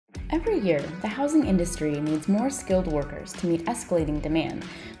Every year, the housing industry needs more skilled workers to meet escalating demand,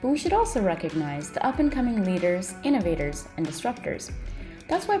 but we should also recognize the up-and-coming leaders, innovators, and disruptors.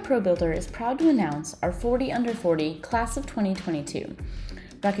 That's why ProBuilder is proud to announce our 40 Under 40 Class of 2022,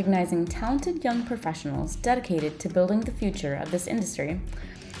 recognizing talented young professionals dedicated to building the future of this industry.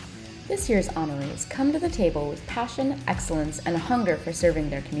 This year's honorees come to the table with passion, excellence, and a hunger for serving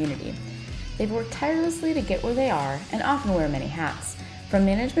their community. They've worked tirelessly to get where they are and often wear many hats, from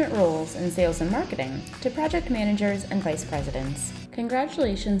management roles in sales and marketing to project managers and vice presidents.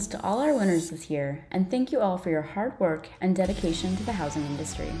 Congratulations to all our winners this year, and thank you all for your hard work and dedication to the housing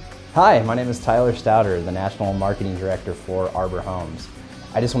industry. Hi, my name is Tyler Stouter, the National Marketing Director for Arbor Homes.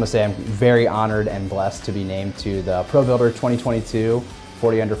 I just want to say I'm very honored and blessed to be named to the ProBuilder 2022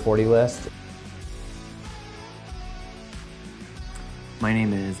 40 Under 40 list. My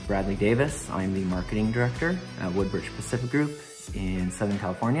name is Bradley Davis. I'm the Marketing Director at Woodbridge Pacific Group in Southern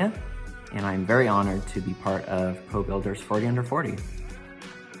California, and I'm very honored to be part of ProBuilder's 40 Under 40.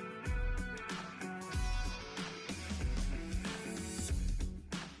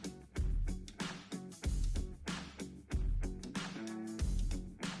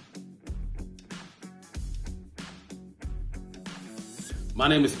 My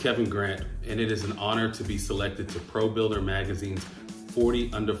name is Kevin Grant, and it is an honor to be selected to ProBuilder Magazine's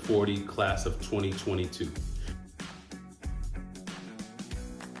 40 Under 40 Class of 2022.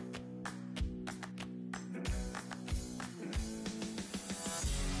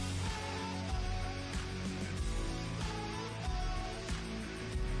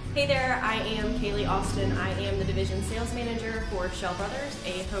 Hey there, I am Kaylee Austin. I am the Division Sales Manager for Shell Brothers,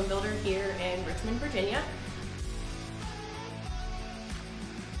 a home builder here in Richmond, Virginia.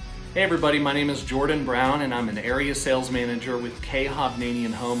 Hey everybody, my name is Jordan Brown and I'm an Area Sales Manager with K.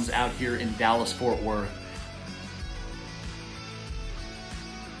 Hovnanian Homes out here in Dallas-Fort Worth.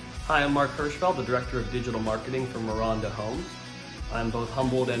 Hi, I'm Mark Hirschfeld, the Director of Digital Marketing for Miranda Homes. I'm both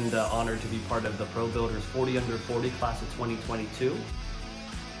humbled and honored to be part of the ProBuilders 40 Under 40 Class of 2022.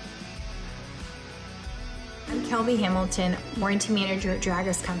 I'm Kelby Hamilton, Warranty Manager at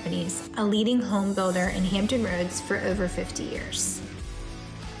Dragos Companies, a leading home builder in Hampton Roads for over 50 years.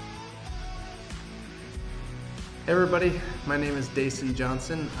 Hey everybody, my name is Dason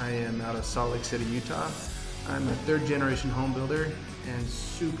Johnson. I am out of Salt Lake City, Utah. I'm a third generation home builder and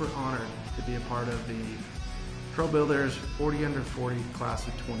super honored to be a part of the ProBuilders 40 Under 40 Class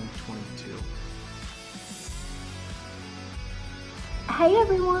of 2022. Hey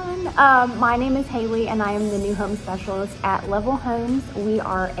everyone, my name is Haley and I am the new home specialist at Level Homes. We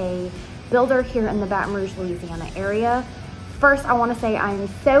are a builder here in the Baton Rouge, Louisiana area. First, I want to say I am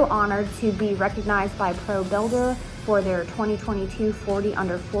so honored to be recognized by ProBuilder for their 2022 40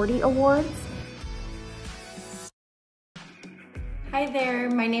 Under 40 Awards. Hi there,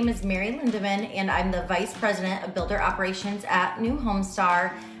 my name is Mary Lindeman and I'm the Vice President of Builder Operations at New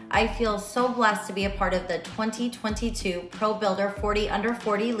Homestar. I feel so blessed to be a part of the 2022 ProBuilder 40 Under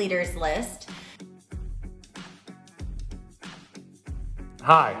 40 Leaders List.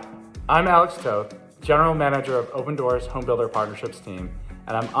 Hi, I'm Alex Toth, General Manager of Open Doors Home Builder Partnerships team,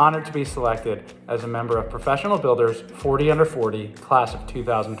 and I'm honored to be selected as a member of Professional Builders 40 Under 40 Class of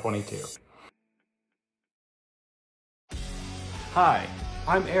 2022. Hi,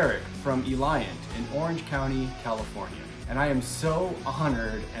 I'm Eric from Eliant in Orange County, California, and I am so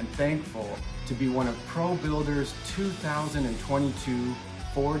honored and thankful to be one of ProBuilder's 2022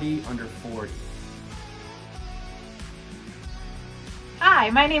 40 Under 40. Hi,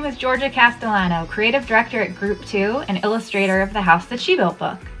 my name is Georgia Castellano, Creative Director at Group 2 and illustrator of the House That She Built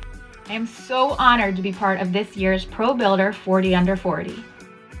book. I am so honored to be part of this year's ProBuilder 40 Under 40.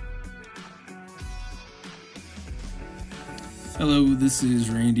 Hello, this is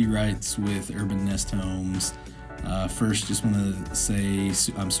Randy Wrights with Urban Nest Homes. First, just want to say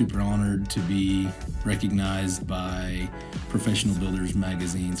I'm super honored to be recognized by Professional Builders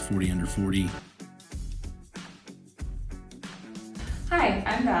Magazine's 40 Under 40. Hi,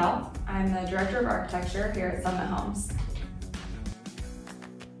 I'm Val. I'm the Director of Architecture here at Summit Homes.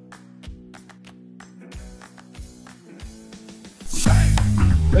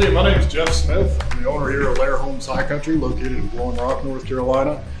 Hey, my name is Jeff Smith. I'm the owner here of Lair Homes High Country, located in Blowing Rock, North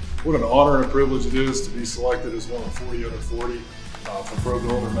Carolina. What an honor and a privilege it is to be selected as one of 40 Under 40 for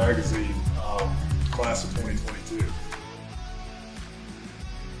ProBuilder Magazine, Class of 2022.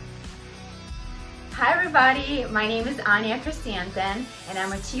 Hi everybody, my name is Anya Christiansen and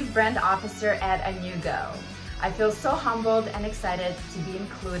I'm a Chief Brand Officer at A New Go. I feel so humbled and excited to be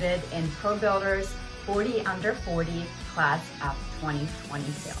included in ProBuilder's 40 Under 40 Class of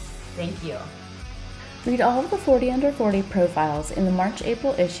 2022. Thank you. Read all of the 40 Under 40 profiles in the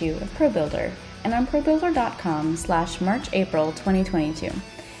March-April issue of ProBuilder and on ProBuilder.com/MarchApril 2022.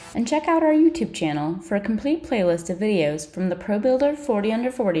 And check out our YouTube channel for a complete playlist of videos from the ProBuilder 40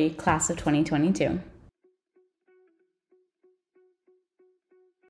 Under 40 Class of 2022.